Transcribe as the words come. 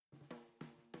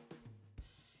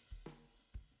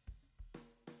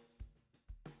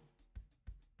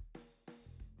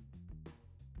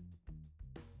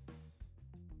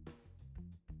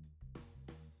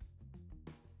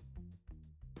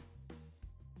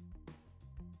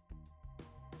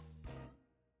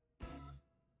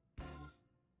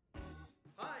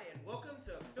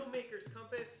Filmmakers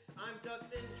Compass. I'm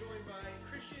Dustin, joined by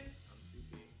Christian. I'm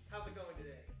CP. How's it going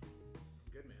today?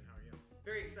 Good, man. How are you?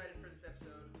 Very excited for this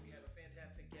episode. We have a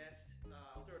fantastic guest.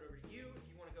 I'll throw it over to you. If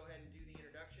you want to go ahead and do the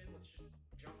introduction, let's just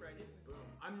jump right in. Boom.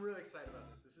 I'm really excited about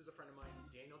this. This is a friend of mine,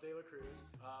 Daniel De La Cruz.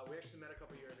 We actually met a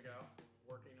couple years ago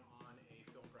working on a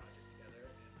film project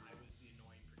together, and I was the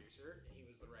annoying producer, and he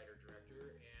was the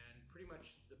writer-director, and pretty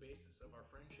much the basis of our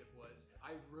friendship was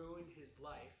I ruined his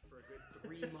life for a good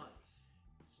 3 months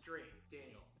straight.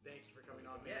 Daniel, thank you for coming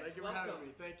on, man. Yes, Thank you welcome. for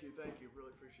having me. Thank you. Really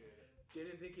appreciate it.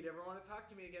 Didn't think he'd ever want to talk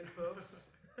to me again, folks,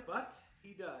 but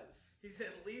he does. He's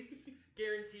at least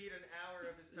guaranteed an hour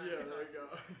of his time Yeah, to there talk you to go.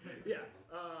 Yeah,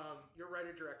 you're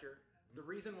writer-director. The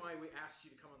reason why we asked you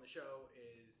to come on the show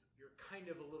is you're kind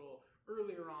of a little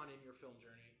earlier on in your film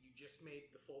journey. You just made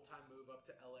the full-time move up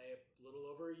to LA a little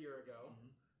over a year ago,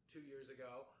 2 years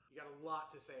ago. You got a lot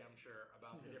to say, I'm sure,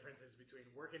 about the differences between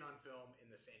working on film in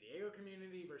the San Diego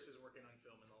community versus working on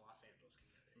film in the Los Angeles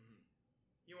community.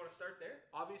 You want to start there?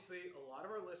 Obviously, a lot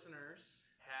of our listeners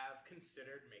have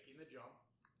considered making the jump.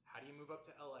 How do you move up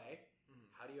to LA?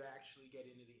 How do you actually get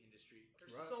into the industry?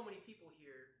 There's Right. so many people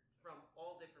here from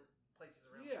all different places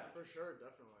around the Yeah, country. For sure,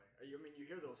 definitely. I mean, you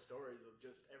hear those stories of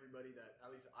just everybody that, at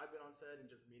least I've been on set and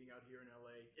just meeting out here in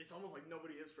LA. It's almost like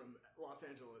nobody is from Los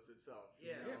Angeles itself.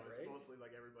 Yeah. Yeah, It's right? mostly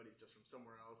like everybody's just from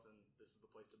somewhere else and this is the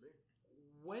place to be.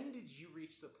 When did you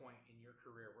reach the point in your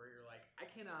career where you're like, I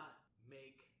cannot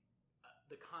make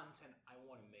the content I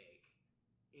want to make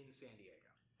in San Diego?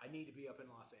 I need to be up in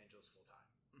Los Angeles full time.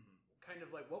 Kind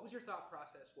of like, what was your thought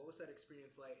process? What was that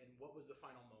experience like? And what was the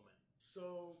final moment?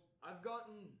 So I've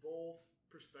gotten both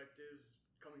perspectives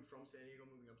coming from San Diego,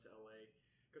 moving up to LA.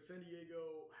 Because San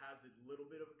Diego has a little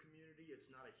bit of a community.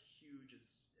 It's not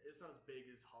it's not as big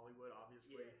as Hollywood,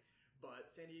 obviously. Yeah.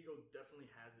 But San Diego definitely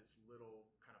has its little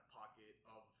kind of pocket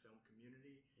of a film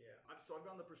community. Yeah. I've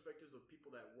gotten the perspectives of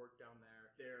people that work down there.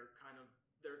 Their kind of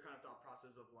thought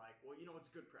process of like, well,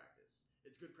 it's good practice.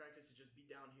 It's good practice to just be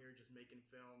down here, just making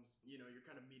films. You're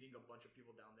kind of meeting a bunch of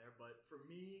people down there. But for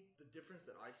me, the difference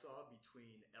that I saw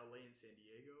between LA and San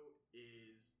Diego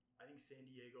is I think San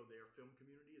Diego, their film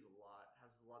community has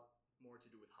a lot more to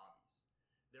do with hobbies.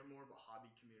 They're more of a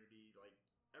hobby community. Like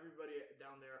everybody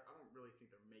down there, I don't really think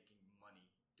they're making money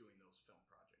doing those film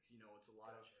projects. It's a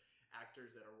lot of actors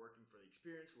that are working for the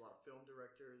experience, a lot of film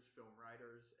directors, film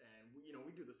writers, and we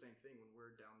do the same thing when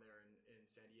we're down there in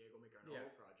San Diego making our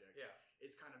own projects. Yeah.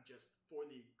 It's kind of just for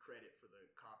the credit for the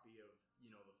copy of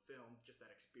the film, just that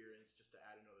experience, just to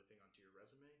add another thing onto your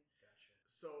resume. Gotcha.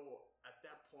 So at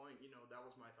that point, that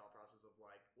was my thought process of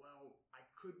like, well, I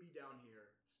could be down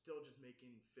here still just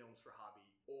making films for hobby,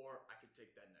 or I could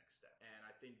take that next step. And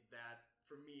I think that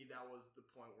for me, that was the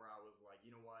point where I was like,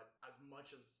 you know what, as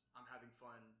much as I'm having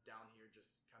fun down here,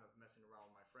 just kind of messing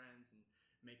around with my friends and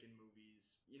making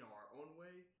movies, our own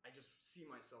way, I just see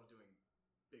myself doing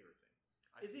bigger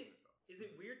things. Is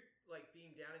it weird, like,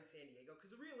 being down in San Diego?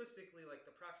 Because realistically, like,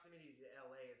 the proximity to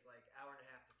LA is, like, hour and a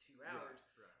half to 2 hours.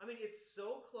 Right. I mean, it's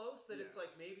so close that it's Yeah.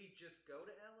 like, maybe just go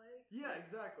to LA? Yeah,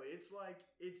 exactly. It's like,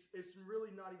 it's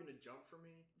really not even a jump for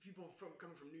me. People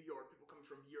coming from New York, people coming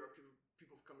from Europe,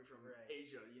 people coming from Right.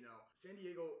 Asia, San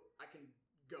Diego, I can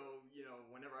go,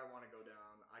 whenever I want to go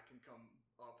down. I can come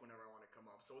up whenever I want to come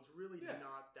up. So it's really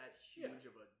not that huge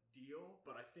of a deal.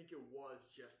 But I think it was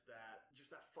just that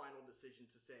final decision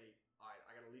to say, all right,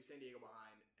 I got to leave San Diego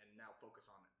behind and now focus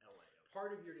on LA.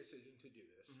 Part of your decision to do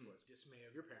this was dismay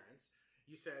of your parents.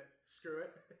 You said, screw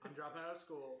it, I'm dropping out of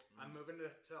school, I'm moving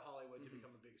to Hollywood to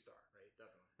become a big star, right?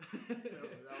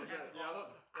 Definitely. That was That's it.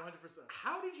 awesome. Yeah, 100%.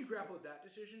 How did you grapple with that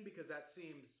decision? Because that's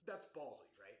ballsy,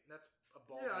 right? That's a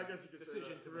ballsy Yeah, I guess you could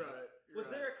decision say that. to make. Right. Was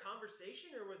right. there a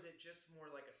conversation, or was it just more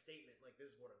like a statement, like,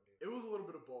 this is what I'm doing? It was a little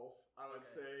bit of both, I would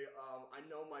Okay. say. I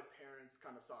know my parents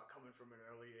kind of saw it coming from an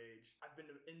early age. I've been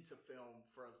into film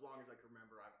for as long as I can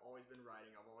remember. I've always been writing.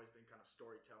 I've always been kind of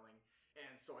storytelling.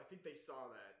 And so I think they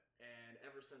saw that. And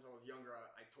ever since I was younger,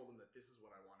 I told them that this is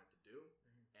what I wanted to do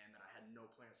and that I had no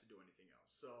plans to do anything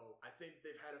else. So I think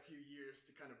they've had a few years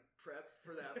to kind of prep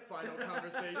for that final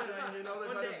conversation.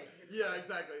 One day, it's Yeah, coming.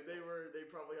 exactly. They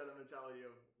probably had the mentality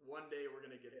of one day we're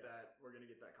gonna get that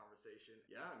conversation.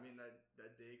 Yeah, I mean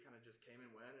that day kind of just came and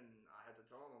went, and I had to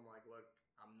tell them, I'm like, look,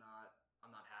 I'm not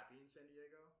happy in San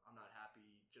Diego. I'm not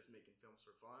happy just making films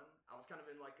for fun. I was kind of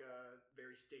in like a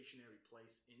very stationary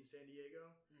place in San Diego.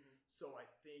 So I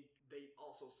think they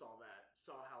also saw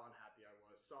how unhappy I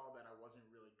was, saw that I wasn't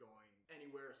really going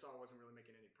anywhere, saw I wasn't really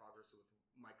making any progress with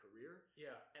my career.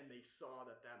 Yeah. And they saw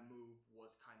that move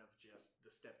was kind of just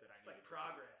the step that I It's needed like to take.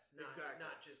 progress,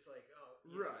 not just like,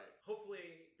 Right.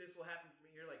 hopefully this will happen for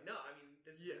me. You're like, no, I mean,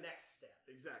 this is the next step.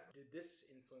 Exactly. Did this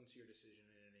influence your decision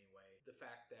in any way? The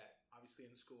fact that obviously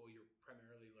in school you're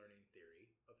primarily learning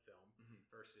theory of film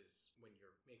versus when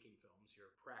you're making films,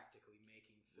 you're practically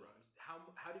making films.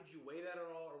 Right. How did you weigh that at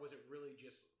all, or was it really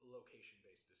just a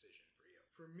location-based decision for you?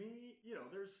 For me,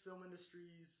 there's film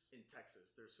industries in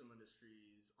Texas. There's film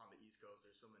industries on the East Coast.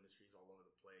 There's film industries all over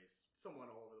the place, somewhat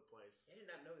all over the place. I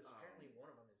did not know this. Apparently, one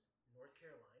of them is North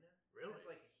Carolina. Really? It's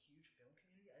like a huge film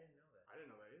community. I didn't know that. I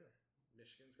didn't know that either.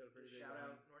 Michigan's got a pretty big Shout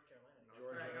one. out North Carolina.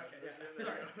 Georgia. All right, okay, Michigan, yeah. there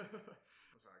Sorry. you go.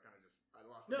 I'm sorry, I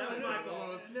lost No, the no, train no, of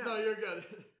thought. no. No, you're good.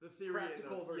 The theory.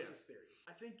 Practical and versus theory.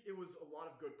 I think it was a lot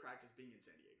of good practice being in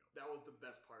San Diego. That was the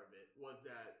best part of it, was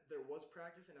that there was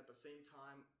practice, and at the same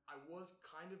time, I was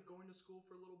kind of going to school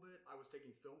for a little bit. I was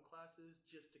taking film classes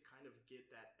just to kind of get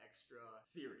that extra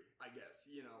theory, I guess.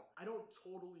 I don't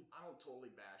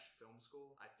totally bash film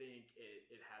school. I think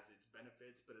it has its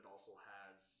benefits, but it also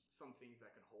has some things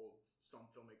that can hold some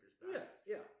filmmakers back.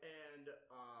 Yeah. And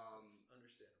That's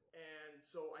understandable. and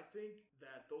so I think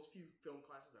that those few film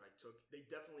classes that I took, they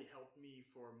definitely helped me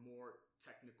for more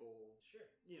technical, Sure.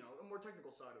 a more technical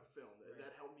side of film. Right.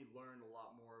 That helped me learn a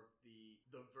lot more of the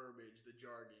verbiage, the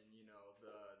jargon,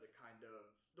 the kind of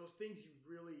those things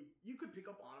you could pick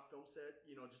up on a film set,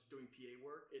 just doing PA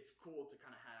work. It's cool to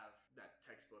kind of have that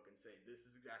textbook and say, this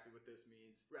is exactly what this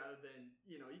means, rather than,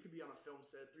 you could be on a film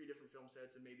set, 3 different film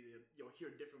sets, and maybe you'll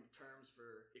hear different terms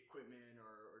for equipment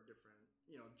or different,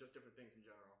 just different things in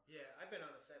general. Yeah, I've been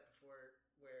on a set before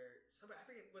where somebody, I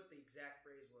forget what the exact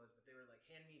phrase was, but they were like,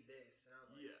 hand me this. And I was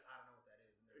like, Yeah. I don't know what that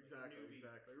is. And they're Exactly, like, "Newbie."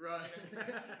 exactly. Right.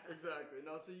 Exactly.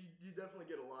 No, so you definitely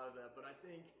get a lot of that. But I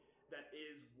think that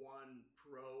is one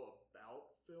pro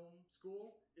about film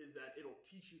school, is that it'll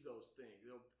teach you those things.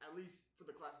 It'll, at least for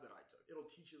the classes that I took, it'll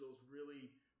teach you those really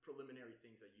preliminary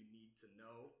things that you need to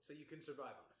know. So you can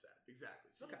survive on a set. Exactly.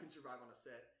 So Okay. you can survive on a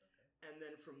set. Okay. And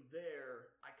then from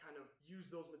there, I kind of used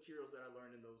those materials that I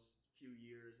learned in those few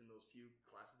years and those few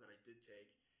classes that I did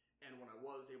take. And when I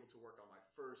was able to work on my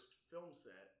first film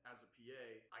set as a PA,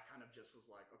 I kind of just was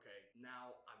like, okay,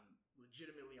 now I'm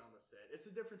legitimately on the set. It's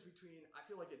the difference between, I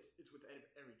feel like it's with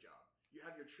every job. You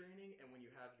have your training, and when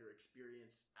you have your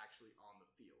experience actually on the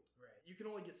field. Right. You can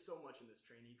only get so much in this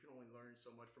training. You can only learn so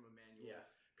much from a manual.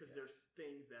 Yes. Because there's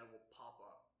things that will pop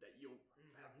up that you'll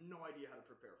have no idea how to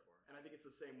prepare for. And I think it's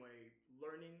the same way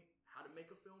learning how to make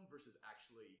a film versus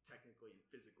actually technically and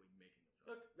physically making the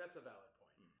film. Look, that's a valid point.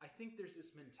 I think there's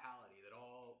this mentality that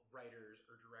all writers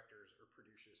or directors or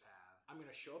producers have. I'm going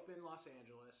to show up in Los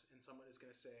Angeles and someone is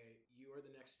going to say, you are the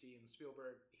next Steven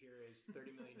Spielberg. Here is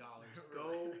 $30 million.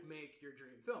 Go make your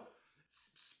dream film.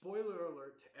 Spoiler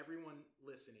alert to everyone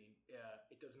listening.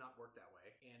 It does not work that way,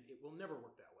 and it will never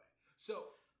work that way.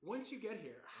 So once you get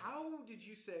here, how did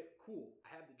you say, cool,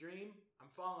 I have the dream,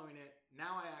 I'm following it,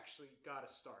 now I actually got to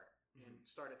start? And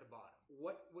start at the bottom.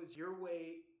 What was your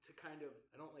way to kind of,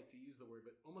 I don't like to use the word,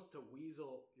 but almost to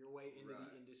weasel your way into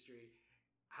the industry?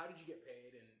 How did you get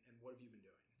paid, and what have you been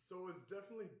doing? So it's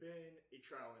definitely been a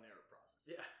trial and error process.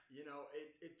 Yeah.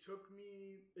 It took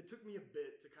me a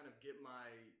bit to kind of get my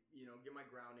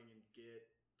grounding and get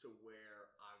to where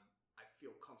I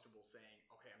feel comfortable saying,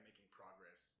 okay, I'm making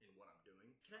progress in what I'm doing.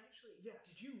 Can I actually? Yeah.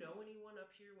 Did you know anyone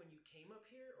up here when you came up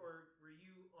here, or were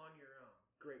you on your own?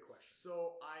 Great question.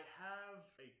 So I have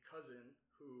a cousin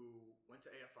who went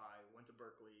to AFI, went to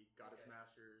Berkeley, got his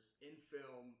master's in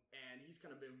film, and he's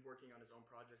kind of been working on his own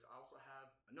projects. I also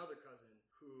have another cousin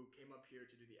who came up here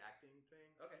to do the acting thing.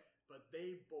 Okay. But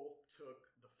they both took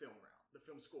the film route, the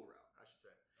film school route, I should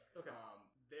say. Okay.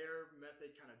 Their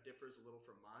method kind of differs a little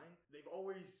from mine. They've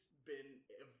always been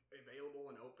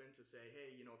available and open to say,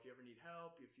 hey, if you ever need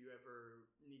help, if you ever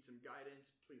need some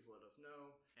guidance, please let us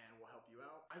know and we'll help you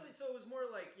out. So it was more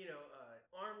like,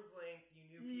 arm's length, you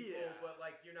knew people, Yeah. but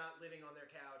like you're not living on their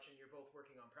couch and you're both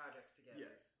working on projects together.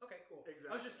 Yes. Okay, cool.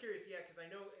 Exactly. I was just curious, because I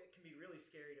know it can be really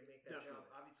scary to make that jump,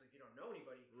 Definitely. obviously, if you don't know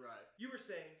anybody. Right. You were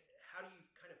saying, how do you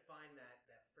kind of find that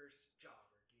first job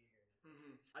or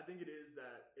gig? I think it is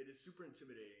super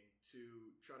intimidating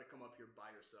to try to come up here by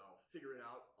yourself, figure it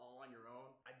out all on your own.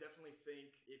 I definitely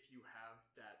think if you have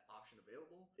that option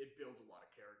available, it builds a lot of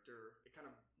character. It kind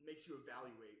of makes you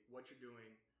evaluate what you're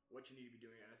doing, what you need to be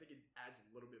doing, and I think it adds a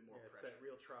little bit more It's pressure. that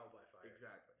real trial by fire.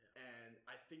 Exactly. Yeah. And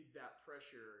I think that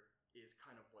pressure is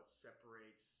kind of what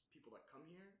separates people that come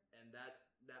here, and that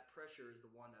pressure is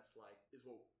the one that's is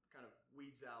what kind of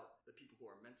weeds out the people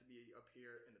who are meant to be up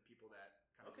here and the people that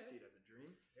kind of see it as a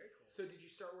dream. Very cool. So did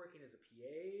you start working as a PA?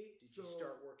 Did you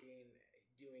start working?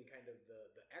 doing kind of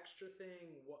the extra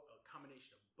thing? What, a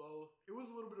combination of both? It was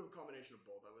a little bit of a combination of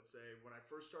both, I would say. When I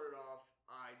first started off,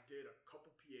 I did a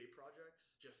couple PA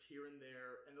projects just here and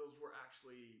there, and those were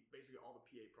actually basically all the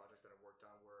PA projects that I worked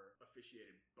on were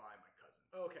officiated by my cousin.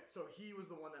 Okay. So he was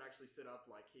the one that actually set up,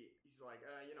 like, he's like,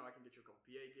 I can get you a couple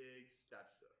PA gigs.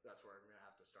 That's where I'm gonna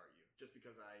have to start you, just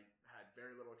because I had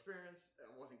very little experience. I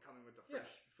wasn't coming with a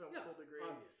fresh film school degree.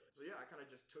 Obviously. So I kind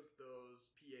of just took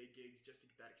those PA gigs just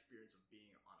to get that experience of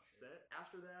being on a set.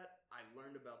 After that, I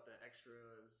learned about the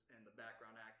extras and the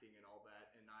background acting and all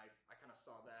that, and I kind of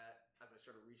saw that as I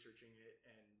started researching it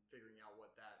and figuring out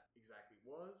what that exactly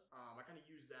was. I kind of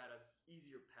used that as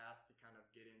easier path to kind of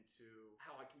get into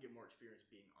how I can get more experience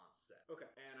being on set. Okay.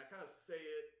 And I kind of say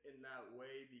it in that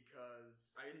way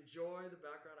because I enjoy the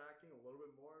background acting a little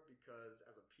bit more, because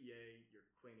as a PA, you're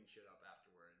cleaning shit up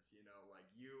afterwards. Like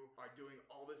you are doing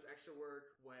all this extra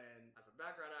work when, as a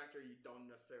background actor, you don't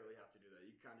necessarily have to do that.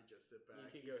 You kind of just sit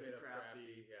back, you can go hit up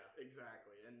crafty. Yeah.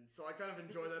 Exactly. And so I kind of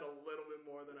enjoy that a little bit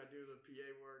more than I do the PA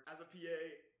work. As a PA,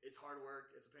 it's hard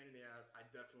work. It's a pain in the ass. I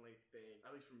definitely think,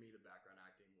 at least for me, the background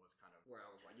acting was kind of where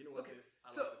I was like, you know what, I like this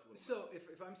a little bit. So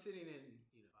if I'm sitting in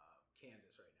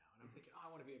Kansas right now and I'm thinking, I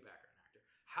want to be a background actor,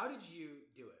 how did you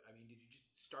do it? I mean, did you just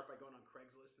start by going on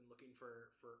Craigslist and looking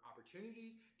for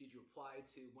opportunities? Did you apply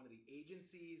to one of the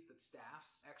agencies that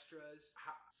staffs extras?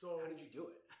 How did you do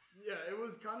it? Yeah, it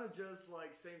was kind of just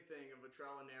like same thing of a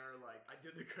trial and error. Like I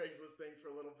did the Craigslist thing for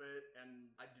a little bit,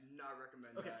 and I do not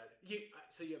recommend that.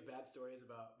 So you have bad stories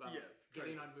about yes,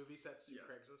 getting on movie sets through Yes.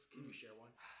 Craigslist? Can you share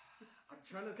one? I'm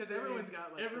trying to, because everyone's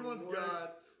got like everyone's the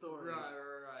worst got stories.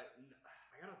 Right.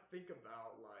 I gotta think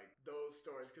about like those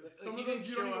stories, because Like, some of those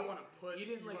you don't even want to put. You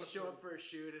didn't like show up for a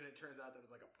shoot and it turns out that it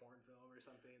was like a porn film or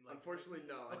something. Like, Unfortunately,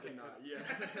 no, I did not. Yeah.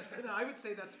 No, I would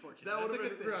say that's fortunate. That would That's have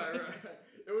a been good thing. right.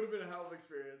 It would have been a hell of an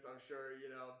experience, I'm sure,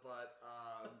 but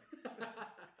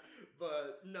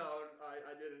but no,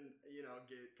 I didn't,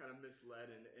 get kind of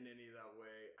misled in any of that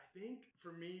way. I think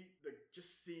for me,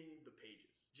 just seeing the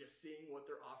pages, just seeing what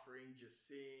they're offering, just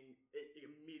seeing it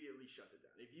immediately shuts it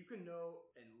down. If you can know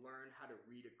and learn how to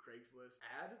read a Craigslist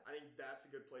ad, I think that's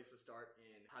a good place to start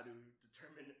in how to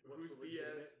determine What's who's BS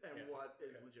legitimate? and Yeah. what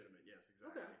is Okay. legitimate. Yes,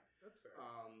 exactly. Okay, that's fair.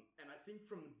 And I think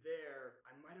from there,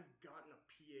 I might have gotten a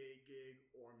PA gig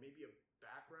or maybe a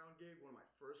background gig, one of my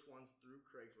first ones through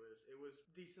Craigslist. It was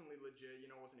decently legit, it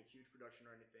wasn't a huge production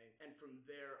or anything. And from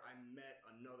there, I met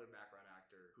another background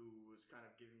actor who was kind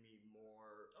of giving me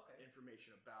more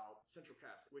information about Central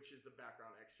Cast, which is the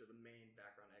background extra, the main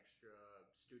background extra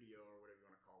studio or whatever you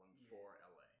want to call them for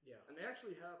LA. Yeah. And they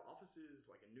actually have offices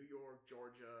like in New York,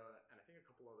 Georgia, and I think a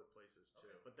couple other places too.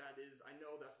 Okay. But I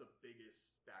know that's the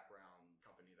biggest background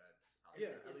company that's out Is,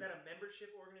 there. is that a membership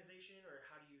organization, or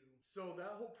how do you? So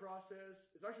that whole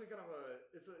process, it's actually kind of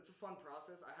it's a fun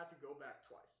process. I had to go back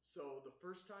twice. So the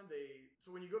first time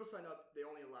when you go to sign up, they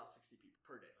only allow 60 people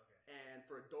per day. Okay. And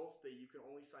for adults, you can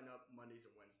only sign up Mondays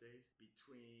and Wednesdays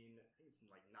between, I think it's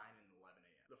like 9 and 11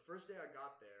 a.m. The first day I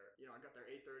got there, I got there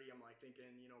 8:30. I'm like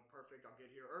thinking, perfect, I'll get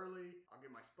here early. I'll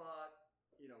get my spot,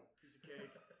 piece of cake.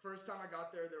 First time I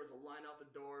got there was a line out the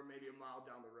door, maybe a mile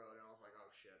down the road. And I was like, oh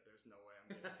shit, there's no way I'm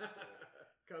getting into this.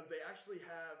 Because they actually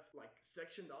have like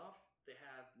sectioned off. They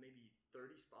have maybe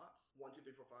 30 spots, 1, 2,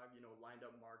 3, 4, 5, lined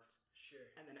up, marked. Sure.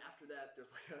 And then after that, there's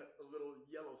like a little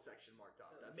yellow section marked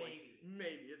off. That's maybe. like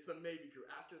maybe. It's the maybe crew.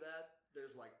 After that,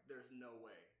 there's no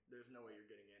way. There's no way you're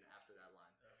getting in after that line.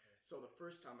 Okay. So the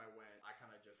first time I went, I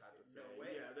kind of just had to say, No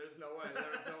way. yeah, there's no way.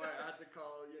 There's no way. I had to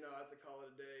call, it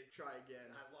a day. Try again.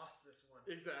 I lost this one.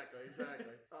 Exactly.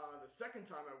 The second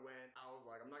time I went, I was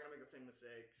like, I'm not gonna make the same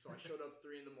mistake. So I showed up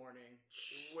 3 a.m,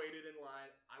 waited in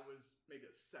line. I was maybe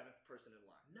the 7th person in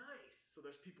line. Nice. So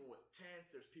there's people with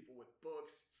tents, there's people with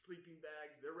books, sleeping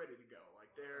bags. They're ready to go.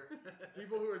 Like they're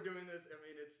people who are doing this. I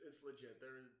mean, it's legit.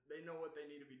 They know what they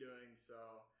need to be doing. So.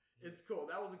 It's cool.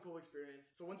 That was a cool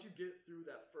experience. So once you get through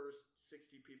that first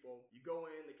 60 people, you go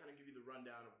in, they kind of give you the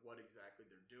rundown of what exactly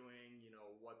they're doing,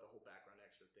 what the whole background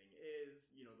extra thing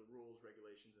is, the rules,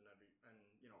 regulations, and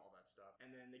all that stuff. And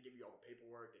then they give you all the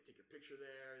paperwork. They take your picture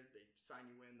there. They sign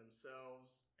you in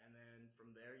themselves. And then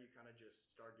from there, you kind of just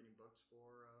start getting booked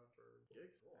for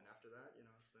gigs. Cool. And after that,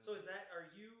 it's been... So are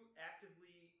you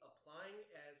actively applying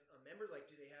as a member? Like,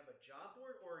 do they have a job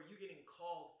board, or are you getting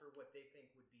called for what they think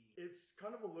would be? It's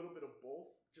kind of a little bit of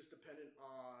both, just dependent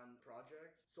on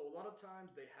projects. So a lot of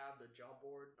times they have the job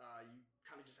board. You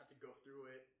kind of just have to go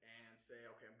through it and say,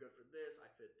 okay, I'm good for this. I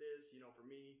fit this. For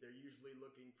me, they're usually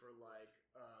looking for like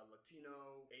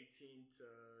Latino, 18 to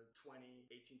 20,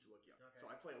 18 to look young. Okay. So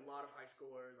I play a lot of high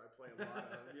schoolers. I play a lot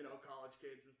of, college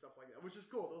kids and stuff like that, which is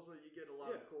cool. You get a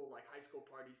lot of cool, like, high school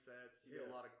party sets. You get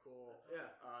a lot of cool,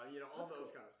 all That's those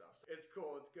cool. kind of stuff. So it's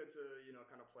cool. It's good to,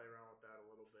 kind of play around with that a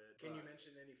little bit. Can you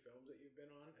mention any films that you've been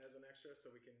on as an extra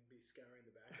so we can be scouring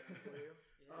the background for you?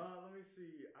 Let me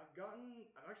see.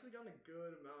 I've actually gotten a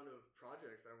good amount of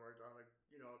projects that I worked on. Like,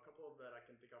 a couple of that I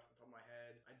can think off the top of my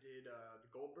head. I did the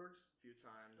Goldbergs a few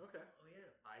times. Okay. Oh yeah.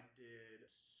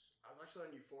 I was actually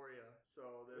on Euphoria.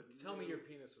 So Tell me your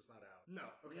penis was not out. No.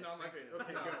 Okay. Not my penis.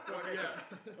 Okay, No. good. Okay,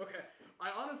 Yeah. Okay. I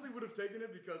honestly would have taken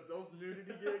it because those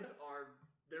nudity gigs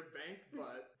they're bank,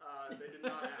 but they did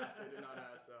not ask.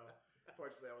 So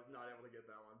unfortunately, I was not able to get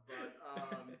that one. But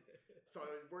so I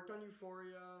worked on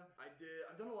Euphoria. I've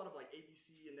done a lot of like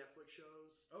ABC and Netflix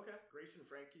shows. Okay. Grace and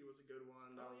Frankie was a good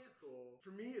one. That Oh, was yeah. cool.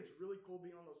 For me, it's really cool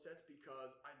being on those sets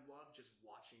because I love just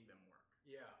watching them work.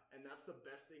 Yeah. And that's the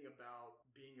best thing about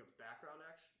being a background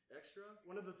extra.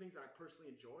 One of the things that I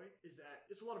personally enjoy is that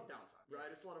it's a lot of downtime,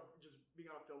 right? It's a lot of just being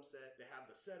on a film set. They have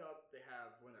the setup, they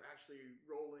have when they're actually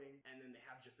rolling, and then they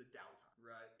have just the downtime,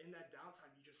 right? In that downtime,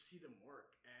 you just see them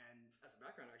work. And as a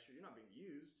background extra, you're not being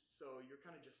used, so you're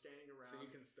kind of just standing around. So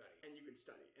you can study. And you can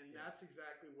study. And that's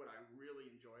exactly what I really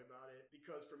enjoy about it,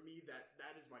 because for me,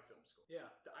 that is my film school.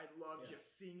 Yeah. I love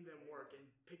just seeing them work and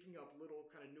picking up little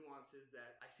kind of nuances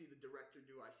that I see the director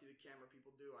do, I see the camera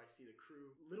people do, I see the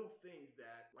crew. Little things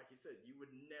that, like you said, you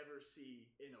would never see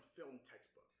in a film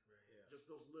textbook. Right. Yeah. Just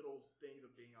those little things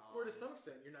of being on. Or to some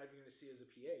extent, you're not even going to see as a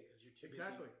PA because you're too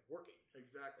Exactly. busy working.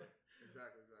 Exactly.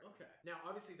 Okay. Now,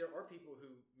 obviously, there are people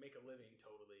who make a living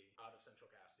totally out of central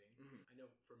casting. Mhm. I know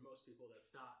for most people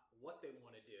that's not what they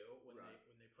want to do when Right.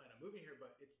 they plan on moving here,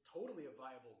 but it's totally a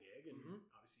viable gig, and Mhm.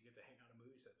 obviously you get to hang out on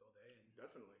movie sets all day. And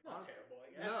Definitely. not Honestly. terrible, I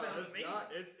guess. That No, sounds it's amazing.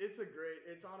 not.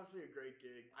 It's honestly a great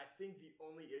gig. I think the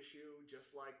only issue,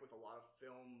 just like with a lot of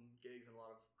film gigs and a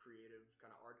lot of creative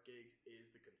kind of art gigs,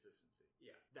 is the consistency.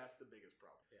 Yeah. That's the biggest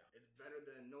problem. Yeah. It's better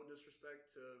than, no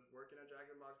disrespect to working at Jack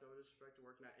in the Box, no disrespect to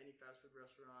working at any fast food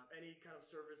restaurant, any kind of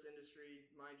service industry,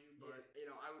 mind you, but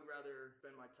I would rather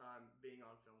spend my time being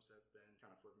on film sets than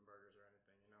kind of flipping burgers or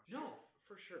anything, No,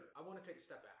 for sure. I want to take a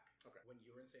step back. Okay. When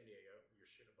you were in San Diego, you're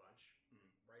shit a bunch, Mhm.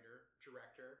 writer,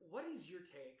 director. What is your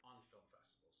take on film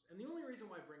festivals? And the only reason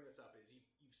why I bring this up is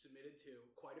you've submitted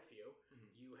to quite a few.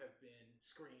 Mhm. You have been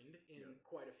screened in Yes.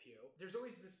 quite a few. There's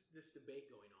always this debate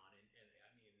going on, and I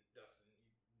mean, Dustin,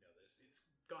 you know this. It's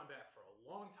gone back for a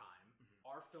long time. Mhm.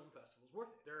 Are film festivals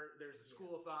worth it? There's a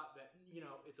school of thought that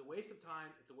it's a waste of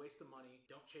time, it's a waste of money.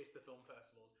 Don't chase the film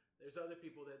festivals. There's other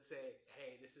people that say,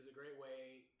 hey, this is a great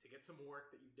way to get some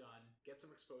work that you've done, get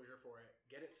some exposure for it,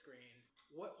 get it screened.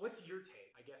 What's your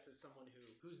take, I guess, as someone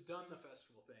who's done the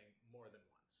festival thing more than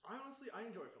once? I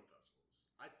enjoy film festivals.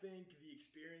 I think the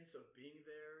experience of being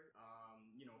there,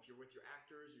 if you're with your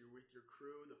actors, you're with your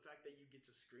crew, the fact that you get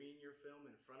to screen your film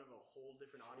in front of a whole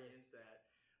different audience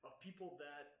of people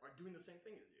that are doing the same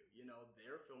thing as you.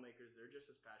 They're filmmakers, they're just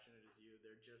as passionate as you,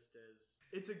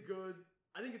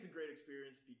 I think it's a great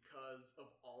experience because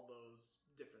of all those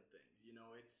different things.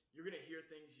 You're gonna hear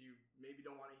things you maybe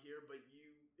don't want to hear, but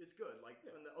it's good. Like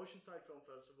on the Oceanside Film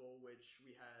Festival, which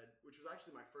was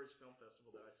actually my first film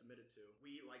festival that I submitted to.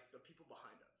 We, like, the people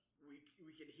behind us, we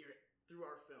could hear it through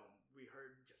our film. We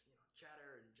heard just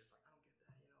chatter and just like, I don't get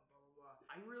that, blah blah blah.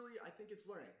 I think it's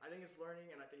learning. I think it's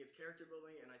learning, and I think it's character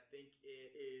building, and I think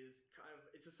it is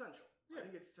it's essential. I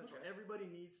think it's essential. Okay. Everybody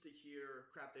needs to hear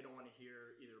crap they don't want to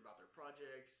hear, either about their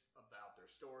projects, about their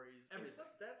stories, And everything.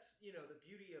 plus, that's, the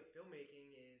beauty of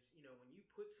filmmaking is, when you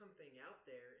put something out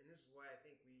there, and this is why I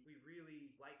think we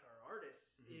really like our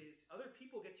artists, is other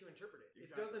people get to interpret it.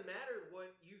 Exactly. It doesn't matter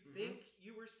what you think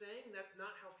you were saying, that's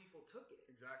not how people took it.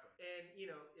 Exactly. And,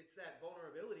 it's that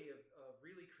vulnerability of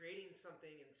really creating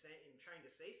something and trying to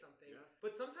say something. Yeah.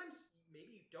 But sometimes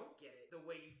maybe you don't get it the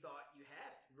way you thought you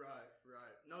had it. Right.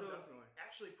 No, So definitely.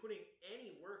 actually putting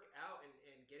any work out and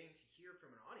getting to hear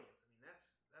from an audience, I mean,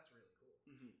 that's really cool.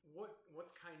 Mm-hmm.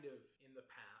 What's kind of in the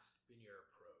past been your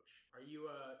approach? Do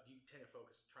you tend to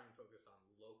try and focus on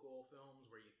local films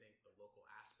where you think the local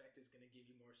aspect is going to give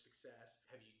you more success?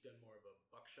 Have you done more of a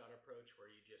buckshot approach where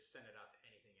you just send it out to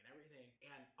anything and everything?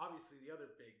 And obviously the other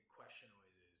big question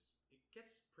always is, it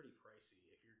gets pretty pricey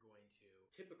if you're going to,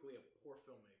 typically a poor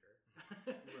filmmaker,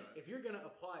 Right. if you're going to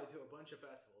apply to a bunch of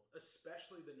festivals,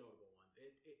 especially the notable ones,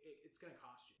 it's going to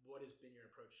cost you. What has been your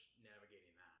approach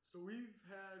navigating that? So we've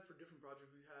had, for different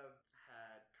projects, we have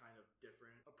had kind of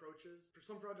different approaches approaches. For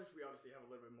some projects, we obviously have a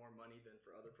little bit more money than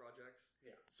for other projects.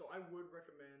 Yeah. So I would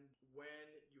recommend when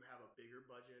you have a bigger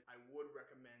budget, I would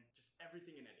recommend just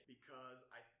everything and anything, because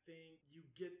I think you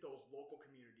get those local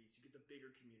communities, you get the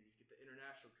bigger communities, you get the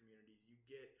international communities, you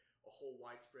get a whole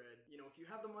widespread. If you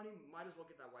have the money, might as well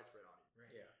get that widespread audience.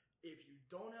 Right. Yeah. If you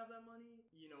don't have that money,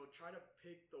 try to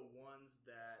pick the ones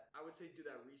that, I would say, do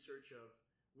that research of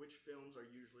which films are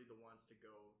usually the ones to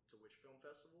go to which film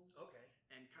festivals. Okay.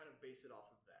 And kind of base it off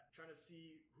of that. Trying to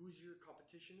see who's your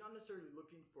competition, not necessarily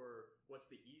looking for what's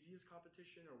the easiest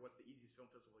competition or what's the easiest film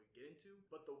festival to get into,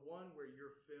 but the one where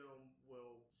your film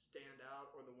will stand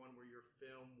out or the one where your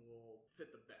film will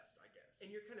fit the best, I guess.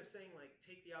 And you're kind of saying, like,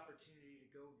 take the opportunity to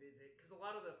go visit, because a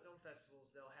lot of the film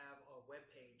festivals, they'll have a web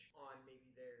page on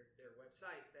maybe their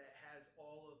website that has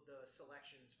all of the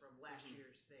selections from last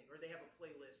year's thing, or they have a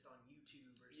playlist on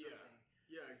YouTube or something.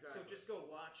 Yeah, exactly. So just go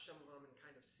watch some of them and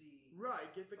kind of see. Right,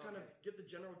 get the get the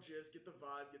general gist, get the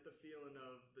vibe, get the feeling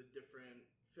of the different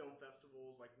film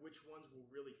festivals, like which ones will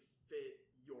really fit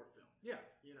your film. Yeah.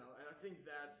 And I think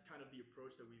that's kind of the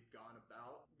approach that we've gone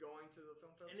about going to the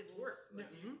film festivals. And it's worked.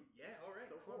 Like Yeah. All right.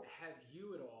 So Cool. Have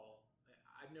you at all?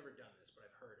 I've never done this, but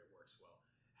I've heard it works well.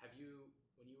 Have you,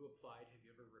 when you applied, have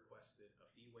you ever requested a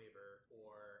fee waiver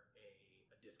or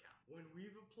a discount? When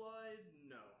we've applied,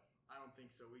 no, I don't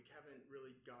think so. We haven't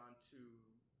really gone to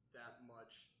that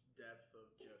much depth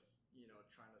of just,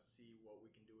 trying to see what we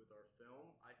can do with our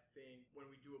film. I think when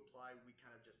we do apply, we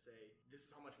kind of just say, this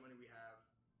is how much money we have,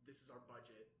 this is our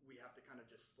budget. We have to kind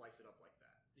of just slice it up like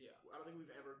that. Yeah. I don't think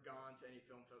we've ever gone to any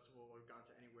film festival or gone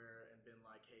to anywhere and been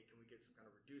like, hey, can we get some kind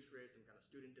of reduced rate, some kind of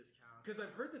student discount? Because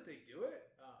I've heard that they do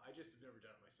it. I just have never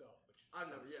done it myself. Which I've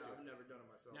sounds stupid. never done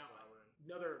it myself, Now, so I wouldn't.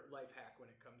 Another life hack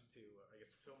when it comes to, I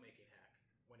guess, filmmaking hack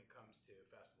when it comes to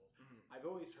festivals. I've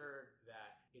always heard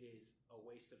that it is a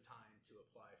waste of time to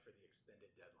apply for the extended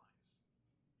deadlines.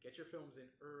 Get your films in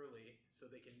early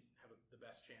so they can have the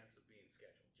best chance of being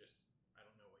scheduled. Just, I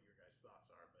don't know what your guys'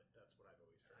 thoughts are, but that's what I've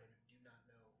always heard. I do not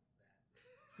know that.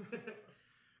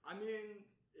 I mean,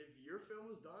 if your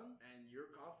film is done and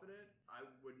you're confident, I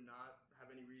would not have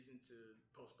any reason to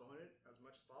postpone it as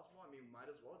much as possible. I mean,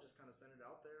 might as well just kind of send it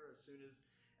out there as soon as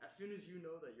you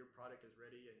know that your product is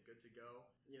ready and good to go.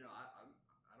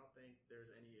 I don't think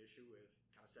there's any issue with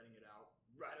kind of sending it out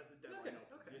right as the deadline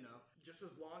opens. Okay. Just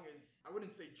as long as, I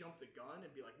wouldn't say jump the gun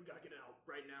and be like, we got to get it out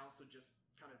right now, so just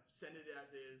kind of send it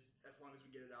as is. As long as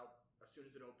we get it out as soon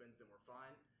as it opens, then we're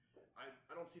fine.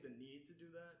 I don't see the need to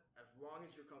do that. As long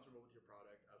as you're comfortable with your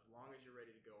product, as long as you're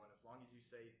ready to go, and as long as you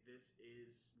say this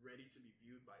is ready to be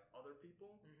viewed by other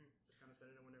people, just kind of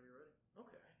send it in whenever you're ready.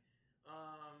 Okay.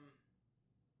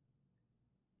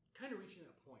 Kind of reaching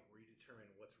that point where you determine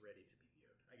what's ready to be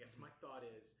viewed. I guess my thought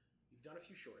is, you've done a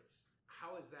few shorts.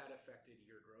 How has that affected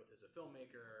your growth as a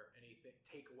filmmaker? Anything,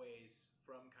 takeaways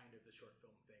from kind of the short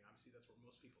film thing? Obviously, that's where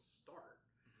most people start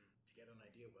to get an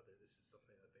idea whether this is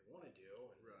something that they want to do.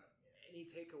 And any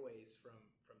takeaways from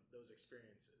those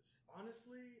experiences?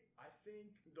 Honestly, I think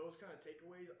those kind of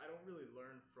takeaways, I don't really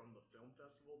learn from the film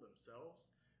festival themselves,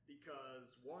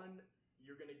 because one,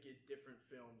 you're going to get different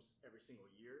films every single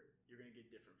year. You're going to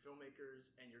get different filmmakers,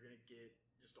 and you're going to get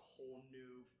just a whole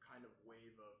new kind of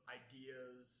wave of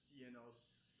ideas,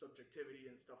 subjectivity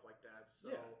and stuff like that.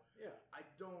 So yeah. I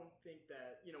don't think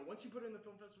that, once you put it in the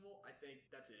film festival, I think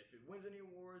that's it. If it wins any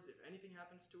awards, if anything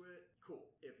happens to it, cool.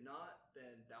 If not,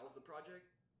 then that was the project.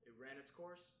 It ran its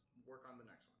course. Work on the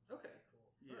next one. Okay, cool.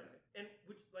 Yeah. All right. And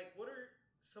what are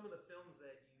some of the films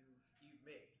that you've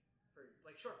made for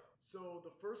short films? So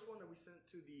the first one that we sent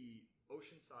to the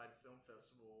Oceanside Film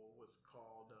Festival was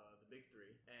called The Big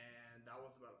Three, and that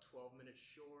was about a 12-minute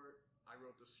short. I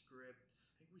wrote the script.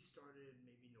 I think we started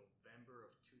maybe November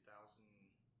of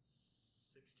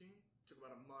 2016. Took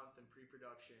about a month in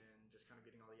pre-production, just kind of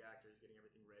getting all the actors, getting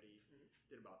everything ready.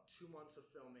 Did about 2 months of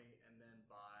filming, and then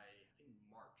by, I think,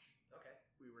 March,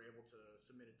 we were able to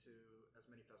submit it to as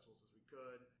many festivals as we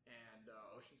could. And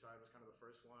Oceanside was kind of the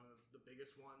first one, the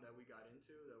biggest one that we got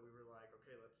into, that we were like,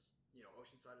 okay, let's,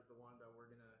 Oceanside is the one that we're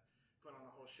going to put on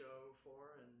a whole show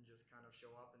for and just kind of show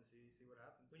up and see what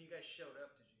happens. When you guys showed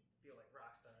up, did you feel like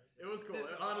rock stars? It was cool. This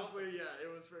is Honestly, awesome. Yeah,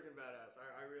 it was freaking badass.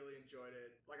 I really enjoyed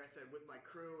it. Like I said, with my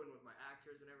crew and with my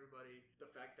actors and everybody, the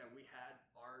fact that we had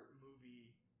our movie,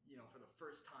 for the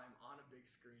first time on a big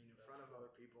screen in front of other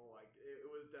people, like it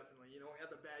was definitely, we had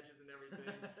the badges and everything.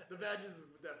 The badges is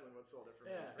definitely what sold it for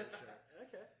me, for sure.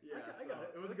 Okay. Yeah, I got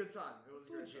it. It was a good time. It was a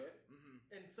great legit. time.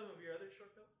 And some of your other short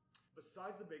films?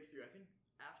 Besides The Big Three, I think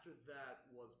after that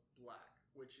was Black,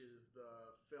 which is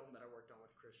the film that I worked on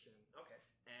with Christian. Okay.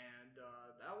 And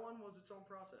that one was its own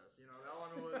process. You know, that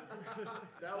one was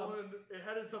that one. It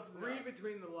had its ups and downs. Read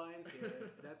between the lines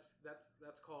here. That's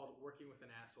called working with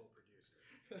an asshole producer.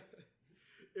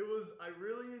 It was. I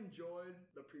really enjoyed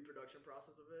the pre-production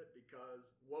process of it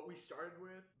because what we started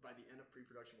with, by the end of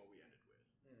pre-production, what we ended with.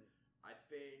 I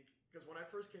think because when I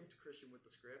first came to Christian with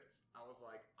the script, I was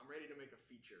like, I'm ready to make a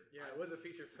feature. Yeah, it was a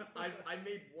feature film. I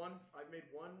made one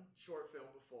short film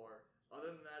before. Other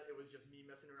than that, it was just me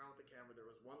messing around with the camera. There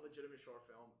was one legitimate short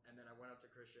film, and then I went up to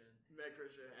Christian, met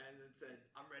Christian, and then said,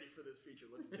 I'm ready for this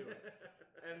feature. Let's do it.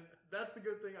 And that's the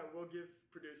good thing I will give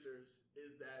producers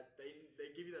is that they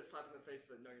give you that slap in the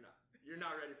face and say, no, you're not. You're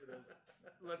not ready for this.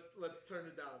 Let's turn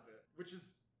it down a bit. Which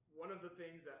is one of the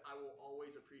things that I will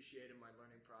always appreciate in my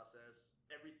learning process.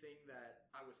 Everything that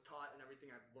I was taught and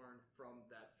everything I've learned from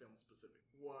that film specific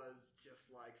was just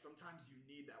like, sometimes you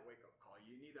need that wake-up call.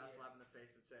 You need that slap in the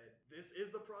face that said, this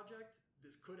is the project,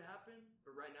 this could happen,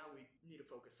 but right now we need to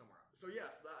focus somewhere else. So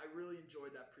yes, I really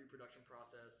enjoyed that pre-production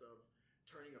process of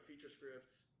turning a feature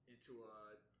script into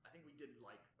I think we did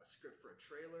like a script for a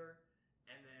trailer,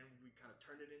 and then we kind of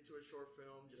turned it into a short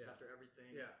film just after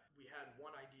everything. Yeah. We had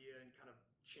one idea and kind of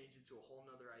changed into a whole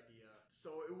nother idea.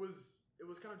 So it was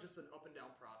kind of just an up and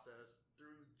down process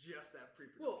through just that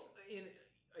pre-production. Well, and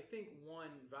I think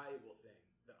one valuable thing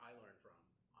that I learned from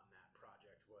on that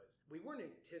project was we weren't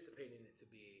anticipating it to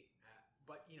be,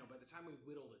 but by the time we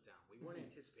whittled it down, we weren't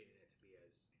anticipating it to be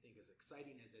as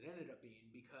exciting as it ended up being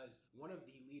because one of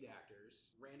the lead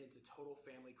actors ran into total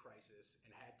family crisis and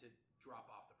had to drop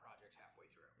off the project halfway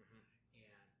through.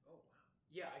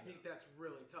 And I think that's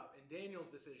really tough. And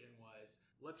Daniel's decision was,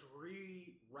 let's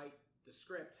rewrite the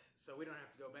script so we don't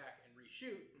have to go back and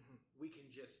reshoot. We can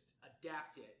just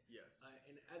adapt it. Yes.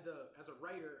 And as a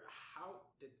writer, how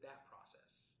did that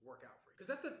process work out for you? Because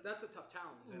that's a tough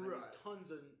challenge. And I mean,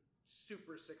 tons of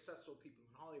super successful people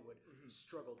in Hollywood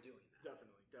struggle doing that.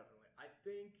 Definitely. I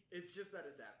think it's just that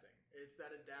adapting. It's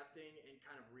that adapting and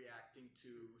kind of reacting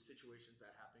to situations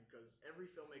that happen because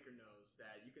every filmmaker knows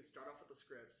that you can start off with a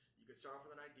script, you can start off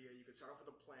with an idea, you can start off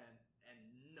with a plan, and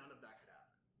none of that could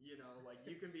happen. Like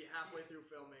you can be halfway through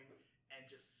filming and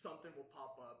just something will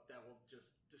pop up that will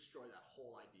just destroy that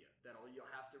whole idea. You'll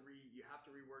have to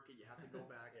rework it, you have to go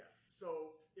back.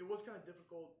 So it was kind of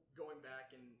difficult going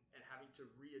back and having to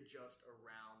readjust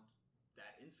around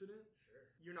that incident. Sure.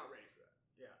 You're not ready for that.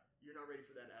 Yeah. You're not ready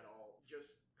for that at all.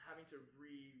 Just having to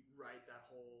rewrite that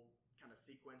whole kind of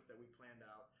sequence that we planned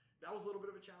out. That was a little bit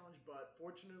of a challenge, but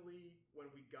fortunately, when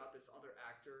we got this other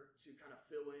actor to kind of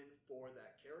fill in for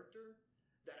that character,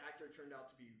 that actor turned out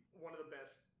to be one of the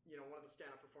best, one of the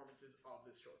standout performances of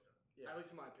this short film. Yeah. At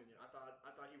least in my opinion. I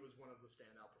thought he was one of the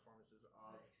standout performances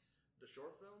of the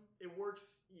short film. It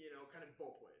works, kind of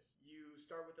both ways. You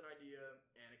start with an idea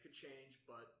and it could change,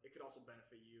 but it could also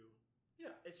benefit you.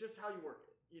 Yeah. It's just how you work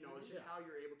it. It's just how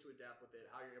you're able to adapt with it,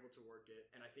 how you're able to work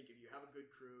it. And I think if you have a good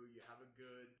crew, you have a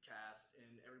good cast, and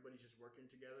everybody's just working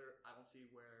together, I don't see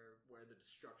where the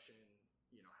destruction,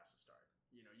 has to start.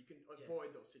 You can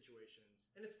avoid those situations.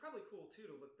 And it's probably cool, too,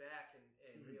 to look back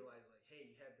and realize, like, hey,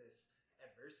 you had this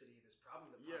adversity, this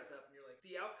problem that popped up, and you're like,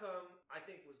 the outcome, I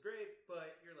think, was great,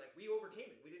 but you're like, we overcame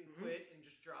it. We didn't quit and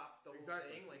just drop the whole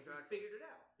thing. Like, we figured it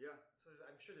out. Yeah. So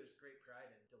I'm sure there's great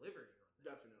pride in delivering on that.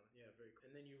 Definitely. Yeah, very cool.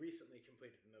 And then you recently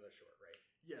completed another short, right?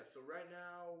 Yeah, so right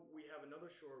now we have another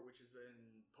short which is in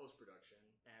post-production,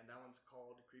 and that one's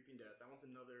called Creeping Death. That one's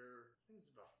another, I think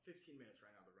it's about 15 minutes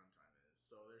right now the runtime is.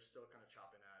 So they're still kind of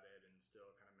chopping at it and still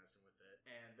kind of messing with it.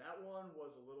 And that one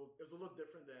was a little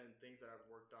different than things that I've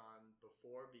worked on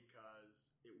before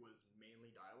because it was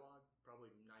mainly dialogue,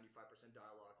 probably 95%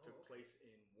 dialogue, took place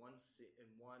in one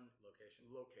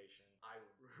location. I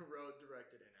wrote,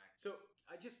 directed, and acted. So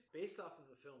I just, based off of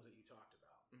the films that you talked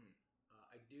about,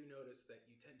 I do notice that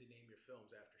you tend to name your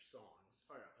films after songs.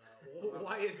 Oh yeah.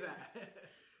 Why is that?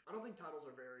 I don't think titles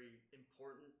are very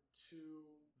important to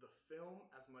the film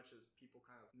as much as people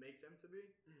kind of make them to be.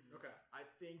 Okay. I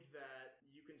think that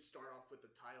you can start off with the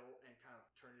title and kind of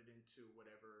turn it into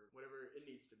whatever it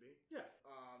needs to be. Yeah.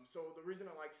 So the reason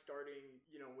I like starting,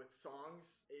 with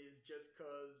songs is just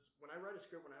because when I write a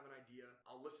script, when I have an idea,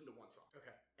 I'll listen to one song.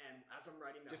 Okay. And as I'm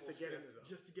writing that just whole to get script, into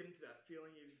just to get into that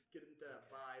feeling, you get into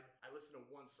that vibe, I listen to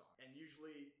one song. And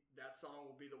usually that song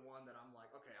will be the one that I'm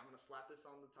like, okay, I'm gonna slap this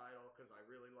on the title because I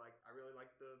really like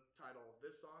the title of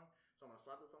this song. So I'm gonna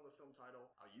slap this on the film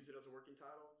title. I'll use it as a working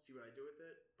title, see what I do with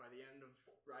it. By the end of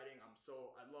writing, I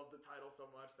love the title so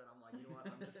much that I'm like, you know what,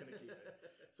 I'm just gonna keep it.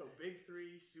 So Big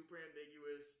Three, super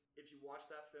ambiguous. If you watch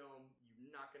that film,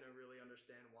 you're not gonna really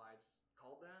understand why it's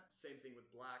called that. Same thing with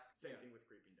Black, same thing with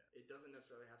Creeping Death. it doesn't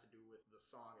necessarily have to do with the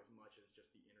song as much as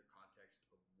just the inner context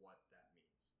of what that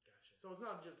means. Gotcha. So it's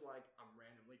not just like I'm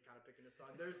randomly kind of picking a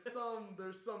song. There's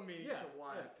some meaning to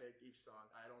why I pick each song.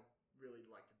 I don't really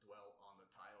like to dwell on the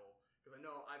title because I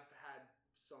know I've had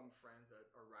some friends that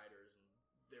are writers and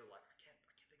they're like, I can't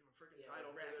think of a freaking title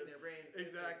for racking this. their brains.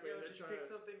 Exactly. Like, and they're just trying pick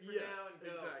to something for now and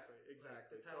go. Exactly. Like,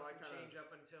 the So title I can kind of change up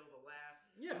until the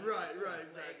last. Right, leg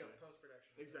exactly. of post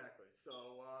production. Exactly.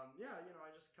 So I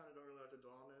just kind of don't really have to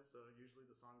dwell on it. So usually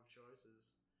the song of choice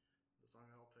is the song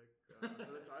that I'll pick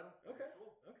for the title. Okay,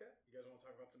 Cool. Okay. You guys want to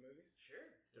talk about some movies? Sure.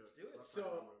 Let's do it. Let's So-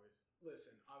 talk about movies.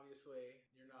 Listen, obviously,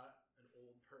 you're not an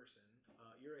old person.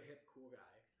 You're a hip, cool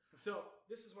guy. So,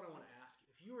 this is what I want to ask you.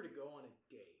 If you were to go on a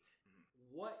date,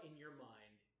 what in your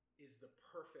mind is the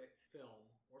perfect film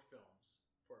or films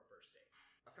for a first date?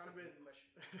 I've kind of been. Good question.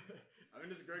 I mean,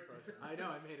 it's a great question. I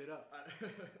know, I made it up.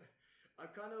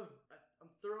 I'm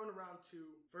throwing around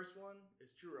two. First one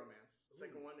is True Romance.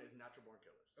 Second one is Natural Born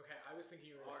Killers. Okay, I was thinking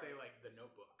you were going to say, like, The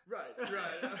Notebook. Right.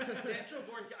 Natural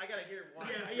Born. I gotta hear why.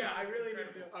 Yeah, I really need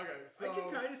to Incredible. know. Okay, so I can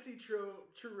kind of see True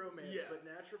Romance, Yeah. but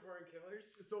Natural Born Killers?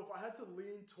 So if I had to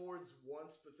lean towards one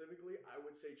specifically, I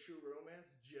would say True Romance,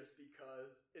 just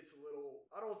because it's a little,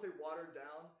 I don't want to say watered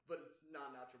down, but it's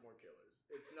not Natural Born Killers.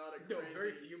 It's not a No, crazy.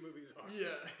 very few movies are.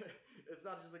 Yeah, it's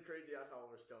not just a crazy ass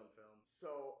Oliver Stone film.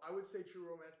 So I would say True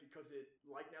Romance because it,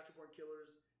 like Natural Born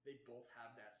Killers, they both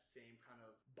have that same kind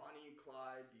of Bonnie and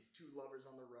Clyde, these two lovers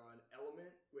on the run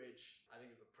element, which I think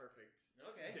is a perfect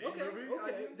Okay. date Okay, movie. I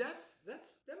okay. think.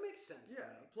 That makes sense. Yeah.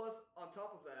 To me. Plus, on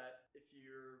top of that, if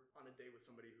you're on a date with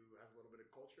somebody who has a little bit of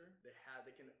culture,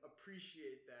 they can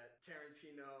appreciate that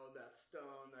Tarantino, that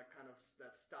Stone, that kind of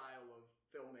that style of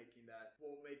filmmaking that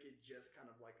won't make it just kind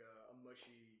of like a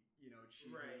mushy, cheesy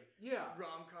Right. Yeah.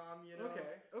 rom-com.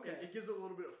 Okay. It gives it a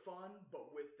little bit of fun, but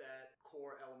with that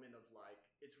core element of like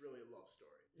it's really a love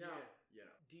story. Now, Yeah.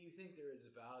 do you think there is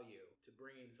value to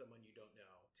bringing someone you don't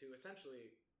know to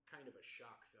essentially kind of a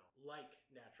shock film like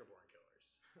Natural Born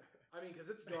Killers? I mean,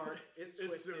 because it's dark, it's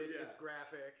twisted, it's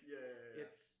graphic, Yeah.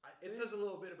 it says a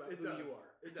little bit about who you are.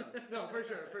 It does. No, for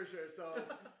sure. So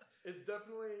it's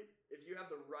definitely, if you have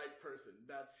the right person,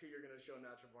 that's who you're going to show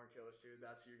Natural Born Killers to.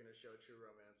 That's who you're going to show True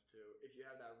Romance to. If you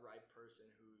have that right person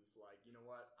who's like, you know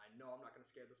what, I know I'm not going to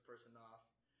scare this person off.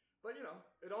 But,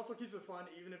 it also keeps it fun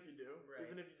even if you do. Right.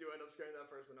 Even if you do end up scaring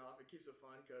that person off, it keeps it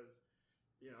fun because,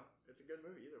 it's a good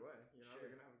movie either way. Sure.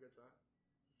 You're going to have a good time.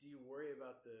 Do you worry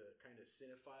about the kind of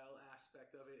cinephile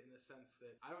aspect of it in the sense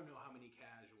that I don't know how many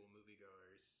casual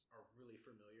moviegoers are really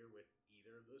familiar with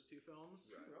either of those two films?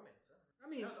 True Romance. Huh? I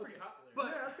mean, That was pretty okay, popular.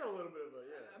 but- Yeah, that's got a little bit of a,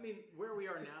 I mean, where we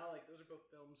are now, like, those are both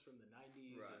films from the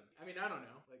 90s. Right. And, I mean, I don't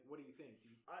know. Like, what do you think?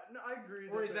 I agree.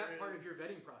 Or is there that part of your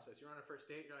vetting process? You're on a first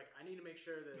date. You're like, I need to make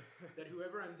sure that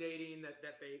whoever I'm dating, that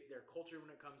their culture when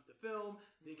it comes to film,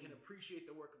 they can appreciate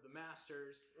the work of the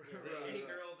masters. Yeah, Right, any right.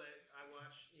 girl that I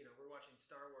watch, we're watching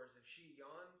Star Wars. If she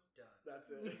yawns, done. That's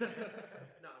it.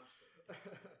 No, I'm just kidding.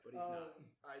 But he's not.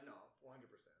 I know, 100%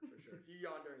 for sure. If you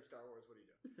yawn during Star Wars, what do you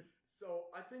do?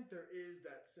 So I think there is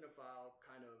that cinephile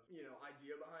kind of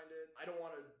idea behind it. I don't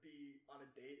want to be on a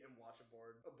date and watch a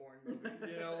boring movie.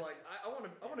 Like I want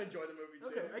to enjoy the movie too.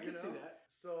 Okay, I can you see know? that.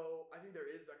 So I think there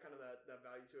is that kind of that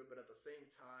value to it, but at the same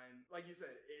time, like you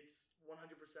said, it's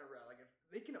 100% right. Like if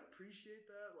they can appreciate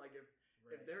that, like if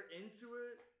they're into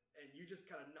it. And you just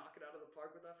kind of knock it out of the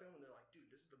park with that film, and they're like, "Dude,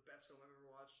 this is the best film I've ever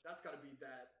watched." That's got to be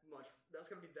that much.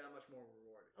 That's got to be that much more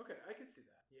rewarding. Okay, I can see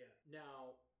that. Yeah.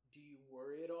 Now, do you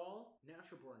worry at all?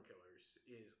 Natural Born Killers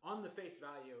is, on the face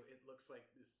value, it looks like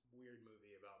this weird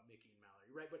movie about Mickey and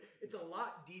Mallory, right? But it's a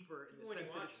lot deeper in the When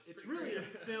you sense that watch it, it's it's pretty really a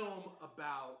crazy. film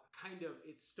about kind of,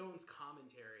 it's Stone's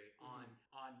commentary on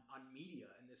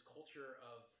media and this culture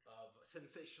of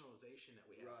sensationalization that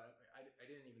we have. Right. I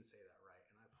didn't even say that right,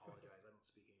 and I apologize. I don't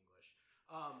speak English.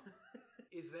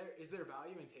 Is there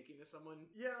value in taking to someone?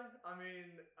 Yeah, I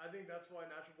mean, I think that's why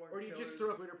Natural Born Or do you Killers... just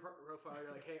throw a Twitter profile?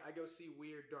 You're like, hey, I go see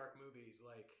weird dark movies.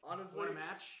 Like, Honestly, want a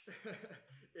match?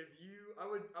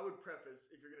 I would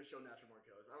preface, if you're gonna show Natural Born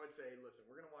Killers, I would say, listen,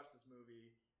 we're gonna watch this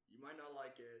movie. You might not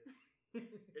like it.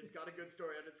 It's got a good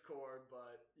story at its core,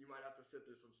 but you might have to sit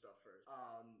through some stuff first.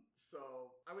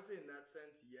 So I would say in that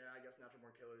sense, yeah, I guess Natural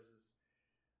Born Killers is.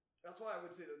 That's why I would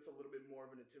say that it's a little bit more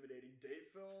of an intimidating date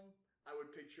film. I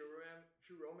would pick True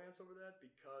Romance over that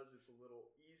because it's a little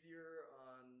easier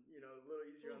on, a little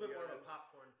easier A on little bit the more of a eyes.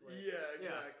 popcorn flick. Yeah,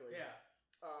 exactly. Yeah.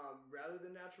 Rather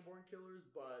than Natural Born Killers,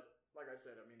 but like I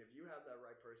said, I mean, if you have that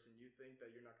right person, you think that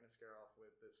you're not going to scare off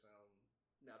with this film,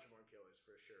 Natural Born Killers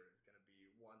for sure is going to be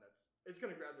one it's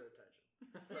going to grab their attention.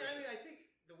 Yeah, I mean, I think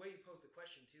the way you pose the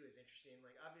question too is interesting.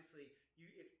 Like obviously,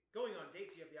 if going on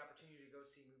dates, you have the opportunity to go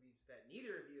see movies that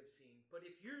neither of you have seen. But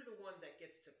if you're the one that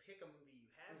gets to pick a movie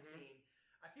you have seen,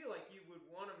 I feel like you would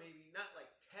want to maybe not like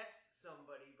test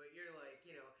somebody, but you're like,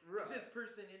 is this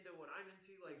person into what I'm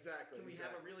into? Like, can we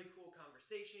have a really cool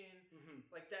conversation?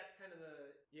 Like that's kind of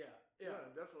the yeah,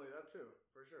 definitely that too,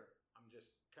 for sure. I'm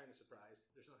just kind of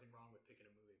surprised. There's nothing wrong with picking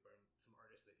a movie from some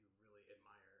artists that you really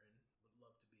admire and would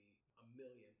love to be a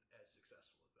millionth as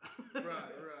successful as them.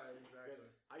 right, exactly.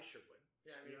 I sure would.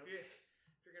 Yeah, I mean, if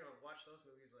you're gonna watch those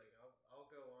movies, like I'll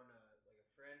go on a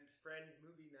friend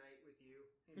movie night with you.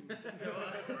 Just go,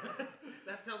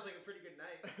 that sounds like a pretty good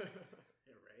night.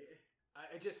 Yeah, right.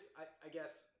 I guess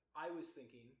I was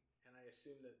thinking, and I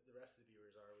assume that the rest of the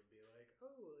viewers would be like,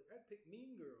 oh, like I'd pick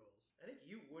Mean Girls. I think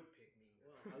you would pick Mean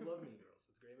Girls. Well, I love Mean Girls.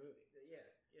 It's a great movie. Yeah,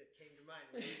 it came to mind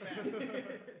really fast.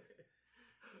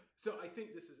 So I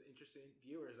think this is interesting.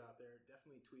 Viewers out there,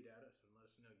 definitely tweet at us and let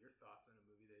us know your thoughts on a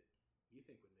movie that you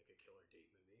think would make a killer date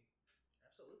movie.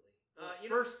 Absolutely.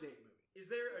 First date movie. Is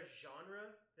there a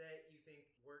genre that you think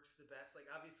works the best?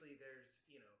 Like obviously there's,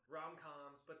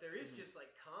 rom-coms, but there is just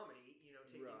like comedy,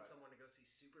 taking someone to go see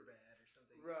Superbad or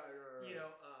something. Right.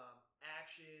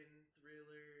 Action,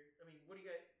 thriller. I mean, what do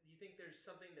you think there's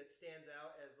something that stands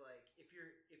out as like if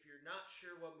you're not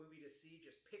sure what movie to see,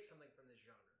 just pick something from this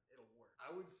genre. It'll work. I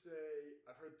would say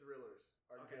I've heard thrillers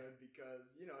are good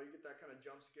because you get that kind of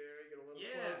jump scare, you get a little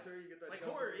closer, you get that like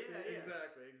jump horror,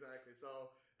 Exactly.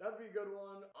 So that'd be a good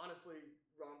one. Honestly,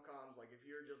 rom-coms, like if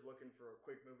you're just looking for a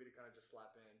quick movie to kind of just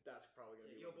slap in, that's probably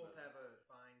gonna be. You'll both have a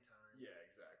fine time. Yeah,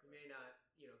 exactly. You may not,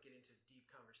 get into deep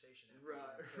conversation after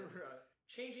right.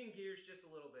 Changing gears just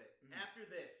a little bit. After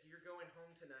this, you're going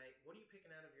home tonight. What are you picking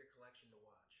out of your collection to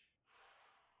watch?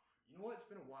 You know what? It's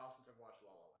been a while since I've watched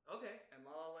La La Land. Okay. And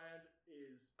La La Land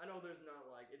is, I know there's not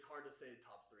it's hard to say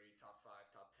top 3, top 5,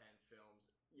 top 10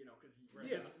 films, because you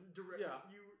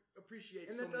appreciate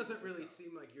and so that doesn't really stuff.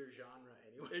 seem like your genre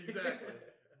anyway. Exactly.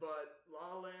 But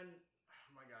La La Land,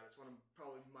 oh my God, it's one of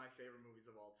probably my favorite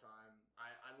movies of all time.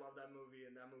 I love that movie,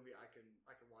 and that movie I can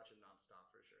watch it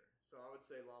nonstop for sure. So I would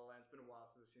say La La Land. It's been a while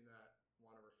since I've seen that.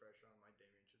 Want to refresh on my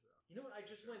Damien Chazelle. You know what? I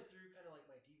just went through kind of like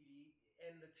my DVD,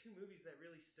 and the two movies that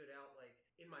really stood out, like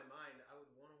in my mind, I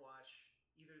would want to watch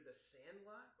either The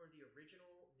Sandlot or the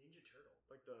original Ninja Turtle.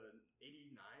 Like the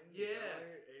 89? Yeah.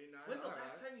 89? When's the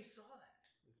last time you saw that?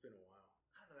 It's been a while.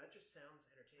 I don't know. That just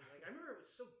sounds entertaining. Like I remember it was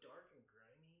so dark and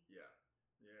grimy. Yeah.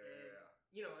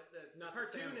 The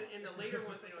cartoon and the later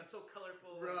ones, it's so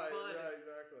colorful and fun. Right,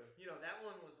 exactly. That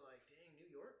one was like, dang, New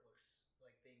York looks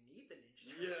like they need the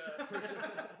Ninja Turtles. Yeah, for sure.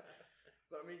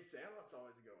 But I mean, Sandlot's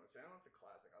always a good one. Sandlot's a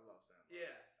classic. I love Sandlot.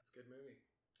 Yeah. It's a good movie.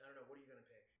 I don't know. What are you going to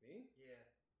pick? Me? Yeah.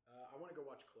 I want to go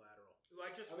watch Collateral. Ooh,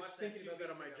 I was watched thinking about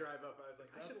that on my drive up. I was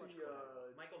like, I should watch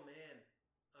Collateral. Michael Mann.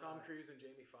 Tom Cruise and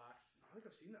Jamie Foxx. I think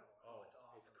I've seen that one. Oh, it's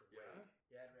awesome. It's great.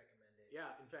 Yeah, I'd recommend it.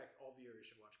 Yeah, in fact, all viewers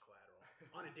should watch Collateral.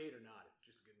 On a date or not, it's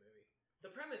just a good movie. The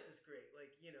premise is great.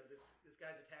 Like, this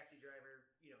guy's a taxi driver,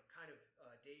 kind of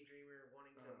a daydreamer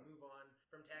wanting to move on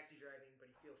from taxi driving, but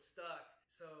he feels stuck.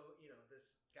 So,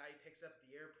 this guy he picks up at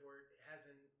the airport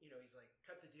hasn't, he's like,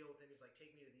 cuts a deal with him. He's like,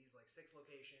 take me to these like 6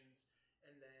 locations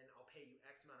and then I'll pay you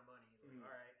X amount of money. He's like, all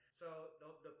right. So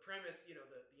the premise,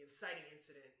 the inciting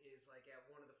incident is like at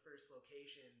one of the first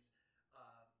locations,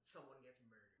 someone gets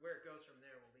murdered. Where it goes from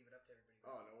there, we'll leave it up to everybody.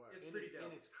 Oh, no way. It's pretty dope.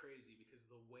 And it's crazy because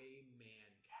the way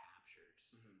Mann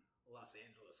captures Los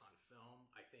Angeles on film,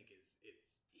 I think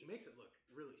he makes it look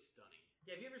really stunning.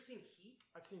 Yeah, have you ever seen Heat?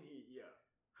 I've seen Heat, yeah.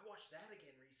 I watched that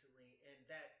again recently, and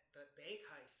the bank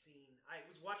heist scene, I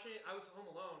was watching it, I was home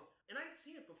alone, and I had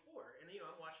seen it before, and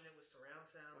I'm watching it with surround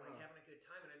sound, like having a good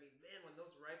time, and I mean, man, when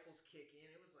those rifles kick in,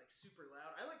 it was like super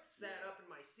loud. I like sat up in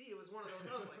my seat. It was one of those,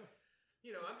 I was like,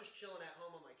 I'm just chilling at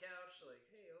home on my couch, like,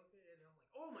 hey, okay, and I'm like,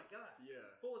 oh my God.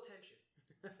 Yeah. Full attention.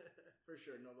 For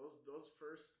sure. No, those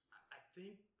first, I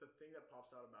think the thing that pops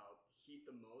out about Heat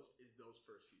the most is those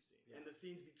first few scenes. Yeah. And the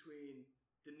scenes between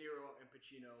De Niro and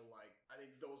Pacino, like, I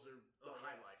think those are the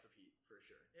highlights of Heat, for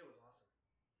sure. It was awesome.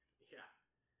 Yeah.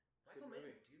 Michael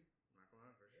Mann, dude. Michael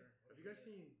Mann, for sure. Have you guys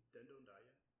seen Den Don't Die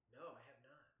yet? No, I have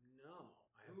not. No,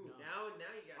 I have Ooh, not.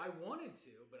 Now you got. I wanted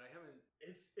to, but I haven't.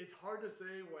 It's hard to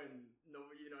say when the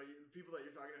people that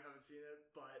you're talking to haven't seen it,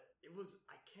 but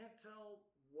I can't tell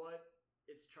what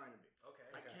it's trying to be. Okay.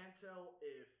 I can't tell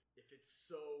if it's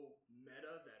so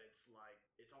meta that it's like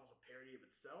it's almost a parody of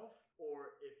itself,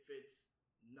 or if it's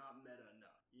not meta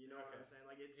enough. You know what I'm saying?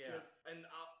 Like it's just, and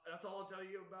that's all I'll tell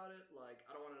you about it. Like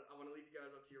I want to leave you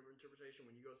guys up to your interpretation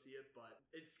when you go see it, but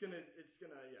it's gonna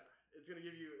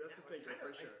give you. That's the thinker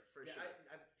for sure.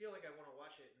 I feel like I want to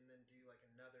watch it and then do like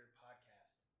another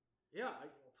podcast Yeah,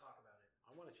 we'll talk about it.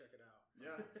 I want to check it out.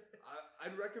 Yeah,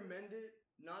 I'd recommend it.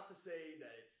 Not to say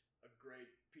that it's a great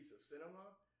piece of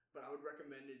cinema, but I would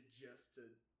recommend it just to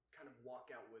kind of walk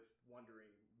out with wondering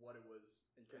what it was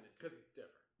intended to Because be. it's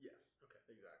different. Yes. Okay.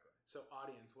 Exactly. So,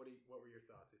 audience, what were your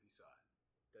thoughts if you saw it?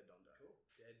 Dead Don't Die. Cool.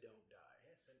 Dead Don't Die.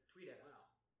 Yes, and tweet at us. Wow.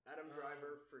 Adam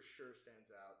Driver for sure stands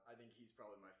out. I think he's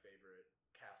probably my favorite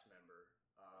cast member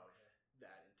of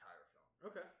that entire film.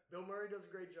 Okay. Bill Murray does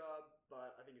a great job,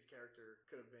 but I think his character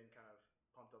could have been kind of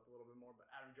pumped up a little bit more. But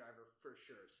Adam Driver for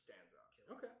sure stands out.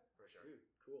 Okay. For sure. Dude,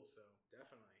 cool. So,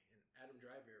 definitely. And Adam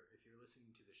Driver, if you're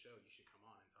listening to the show, you should come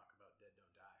on and talk about Dead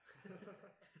Don't Die.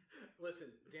 Listen,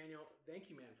 Daniel, thank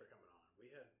you, man, for coming on. We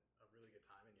had a really good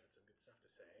time, and you had some good stuff to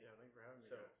say. Yeah, thank you for having me,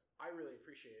 So, guys. I really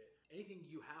appreciate it. Anything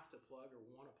you have to plug or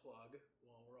want to plug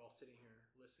while we're all sitting here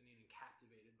listening and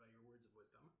captivated by your words of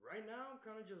wisdom? Right now, I'm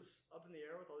kind of just up in the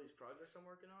air with all these projects I'm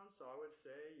working on. So I would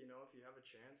say, if you have a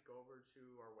chance, go over to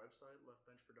our website,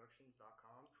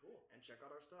 leftbenchproductions.com. Cool. And check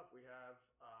out our stuff. We have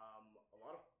a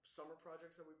lot of summer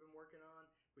projects that we've been working on.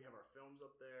 We have our films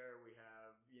up there. We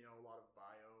have, a lot of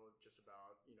bio just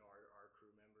about, our crew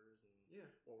members and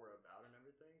what we're about and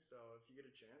everything. So if you get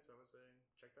a chance, I would say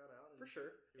check that out. For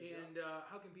sure. see what's And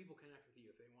how can people connect with you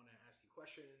if they want to ask you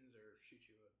questions or shoot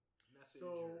you a message?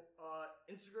 So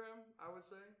Instagram, I would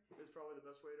say, is probably the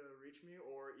best way to reach me,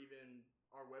 or even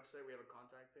our website. We have a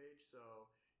contact page. So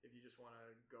if you just want to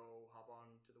go hop on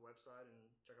to the website and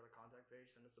check out the contact page,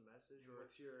 send us a message. And Or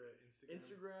what's your Instagram?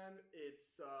 Instagram,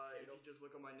 it's if you just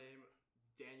look at my name, it's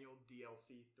Daniel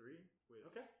DLC3 with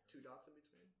 2 dots in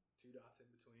between. 2 dots in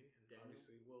between. And Daniel.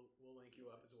 obviously, we'll link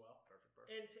you up as well. Perfect.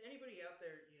 And to anybody out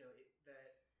there, that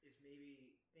is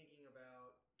maybe thinking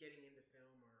about getting into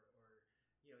film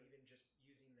or even just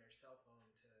using their cell phone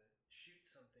to shoot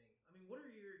something. I mean, what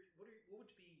would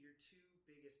be your 2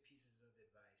 biggest pieces of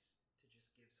advice to just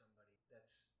give somebody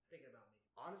that's thinking about making?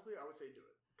 Honestly, I would say do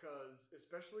it. Because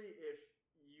especially if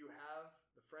you have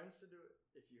the friends to do it,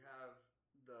 if you have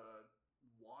the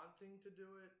wanting to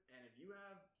do it, and if you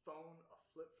have a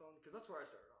flip phone, because that's where I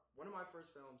started off. One of my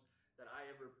first films that I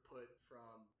ever put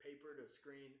from paper to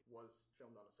screen was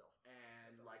filmed on a cell phone.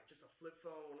 And That's like awesome. just a flip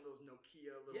phone, one of those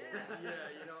Nokia little,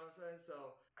 Yeah. you know what I'm saying?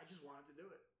 So I just wanted to do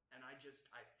it. And I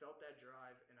felt that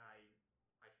drive, and I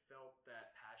felt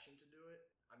that passion to do it.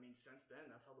 I mean, since then,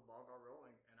 that's how the ball got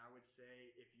rolling. And I would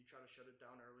say if you try to shut it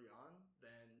down early on,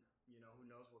 then, who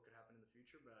knows what could happen in the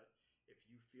future. But if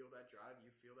you feel that drive,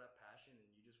 you feel that passion, and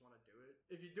you just want to do it.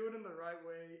 If you do it in the right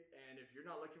way, and if you're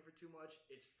not looking for too much,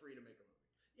 it's free to make a movie.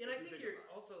 And If I you think think you're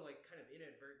about it. also like kind of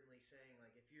inadvertently saying,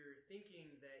 like, if you're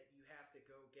thinking that you have to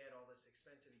go get all this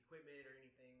expensive equipment or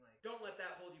anything, like, don't let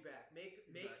that hold you back. Make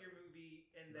Exactly. your movie,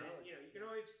 and then No, you can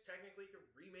always technically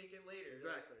remake it later.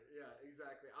 Exactly. Yeah,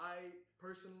 exactly. I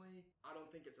don't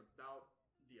think it's about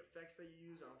the effects that you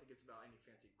use. I don't think it's about any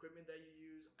fancy equipment that you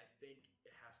use. I think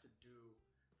it has to do,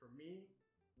 for me,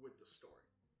 with the story.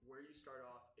 Where you start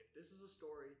off. If this is a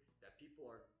story that people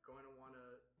are going to want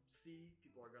to see,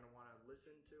 people are going to want to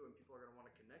listen to, and people are going to want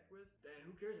to connect with, then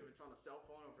who cares if it's on a cell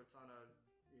phone or if it's on a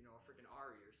freaking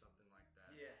ARRI or something like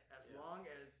that. Yeah. As long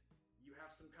as you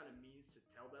have some kind of means to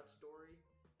tell that story,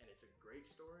 and it's a great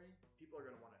story, people are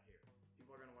going to want to hear it.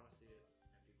 People are going to want to see it,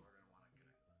 and people are going to want to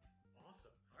connect with it.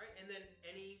 Awesome. All right, and then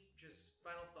any just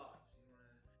final thoughts? You want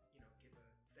to, give a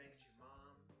thanks to your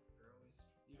mom for always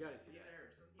You got to do being that. there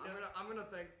or something. I'm gonna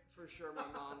thank for sure my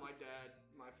mom, my dad,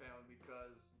 my family,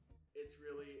 because it's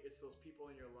those people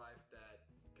in your life that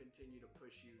continue to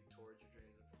push you towards your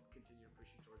dreams and continue to push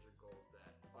you towards your goals,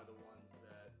 that are the ones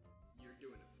that you're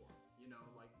doing it for.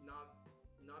 Like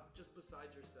not just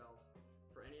besides yourself,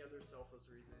 for any other selfless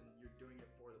reason. You're doing it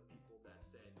for the people that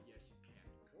said yes, you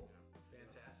can. Cool.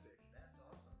 Fantastic. That's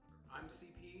awesome. I'm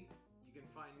CP. You can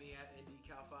find me at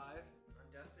NDCal5. I'm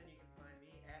Dustin. You can find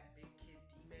me at Big Kid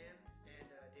D-Man. And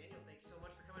Daniel, thank you so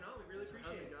much for coming on. We really Thanks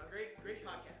for appreciate it. having me, guys. Great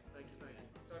podcast. Thank you.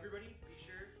 So everybody, be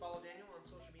sure follow Daniel on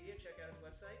social media. Check out his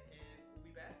website and